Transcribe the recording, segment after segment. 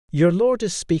Your Lord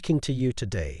is speaking to you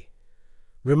today,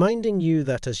 reminding you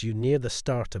that as you near the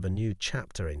start of a new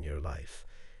chapter in your life,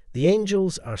 the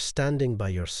angels are standing by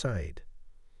your side.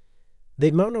 They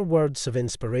murmur words of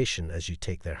inspiration as you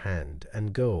take their hand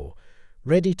and go,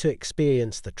 ready to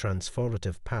experience the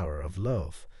transformative power of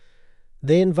love.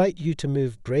 They invite you to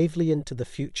move bravely into the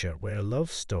future where a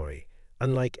love story,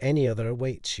 unlike any other,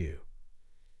 awaits you.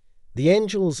 The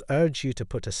angels urge you to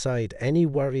put aside any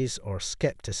worries or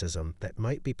skepticism that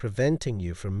might be preventing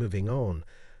you from moving on,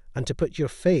 and to put your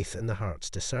faith in the heart's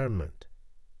discernment.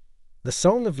 The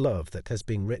song of love that has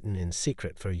been written in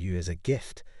secret for you is a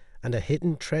gift and a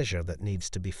hidden treasure that needs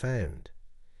to be found.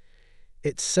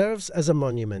 It serves as a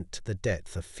monument to the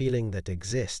depth of feeling that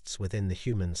exists within the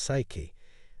human psyche,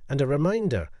 and a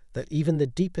reminder that even the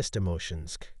deepest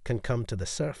emotions can come to the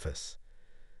surface.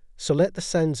 So let the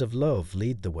sounds of love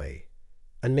lead the way,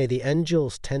 and may the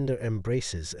angels' tender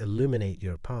embraces illuminate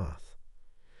your path.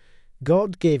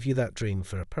 God gave you that dream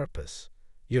for a purpose.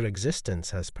 Your existence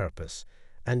has purpose,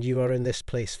 and you are in this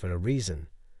place for a reason.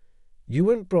 You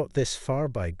weren't brought this far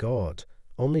by God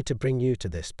only to bring you to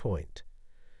this point.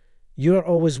 You are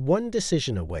always one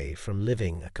decision away from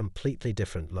living a completely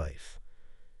different life.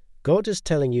 God is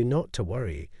telling you not to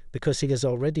worry because He has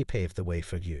already paved the way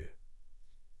for you.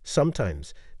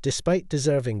 Sometimes, despite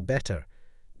deserving better,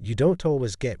 you don't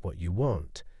always get what you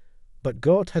want, but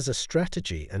God has a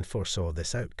strategy and foresaw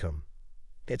this outcome.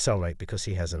 It's all right because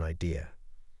He has an idea.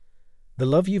 The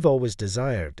love you've always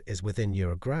desired is within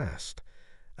your grasp,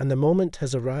 and the moment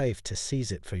has arrived to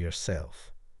seize it for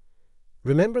yourself.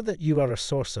 Remember that you are a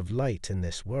source of light in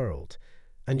this world,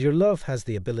 and your love has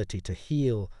the ability to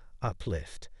heal,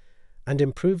 uplift, and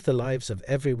improve the lives of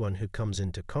everyone who comes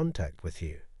into contact with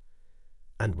you.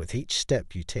 And with each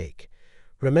step you take,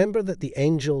 remember that the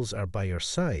angels are by your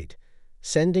side,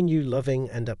 sending you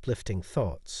loving and uplifting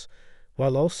thoughts,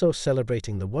 while also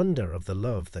celebrating the wonder of the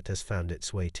love that has found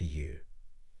its way to you.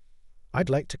 I'd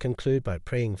like to conclude by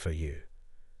praying for you.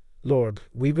 Lord,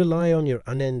 we rely on your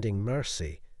unending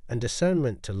mercy and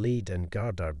discernment to lead and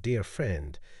guard our dear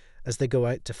friend as they go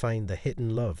out to find the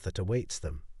hidden love that awaits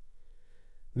them.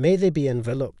 May they be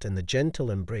enveloped in the gentle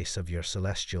embrace of your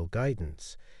celestial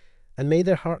guidance, and may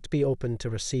their heart be open to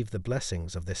receive the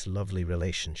blessings of this lovely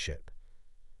relationship.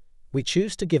 We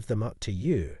choose to give them up to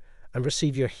you and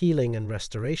receive your healing and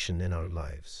restoration in our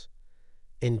lives.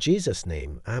 In Jesus'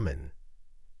 name, Amen.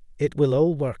 It will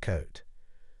all work out.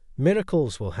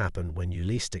 Miracles will happen when you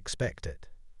least expect it.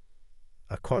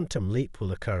 A quantum leap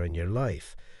will occur in your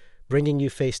life, bringing you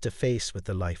face to face with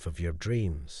the life of your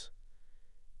dreams.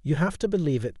 You have to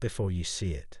believe it before you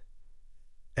see it.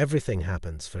 Everything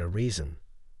happens for a reason.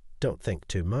 Don't think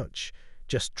too much,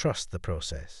 just trust the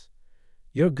process.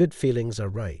 Your good feelings are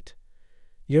right.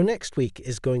 Your next week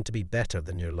is going to be better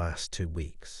than your last 2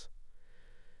 weeks.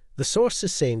 The Source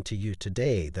is saying to you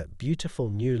today that beautiful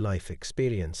new life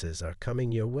experiences are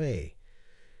coming your way.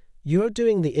 You are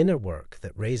doing the inner work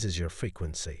that raises your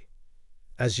frequency.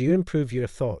 As you improve your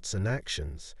thoughts and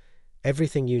actions,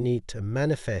 everything you need to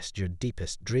manifest your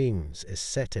deepest dreams is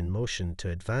set in motion to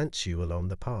advance you along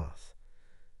the path.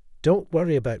 Don't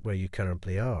worry about where you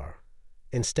currently are.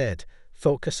 Instead,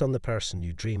 focus on the person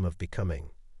you dream of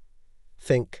becoming.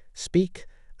 Think, speak,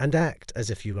 and act as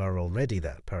if you are already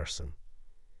that person.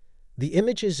 The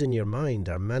images in your mind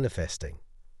are manifesting.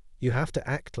 You have to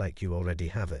act like you already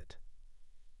have it.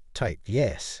 Type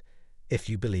yes if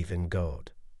you believe in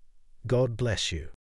God. God bless you.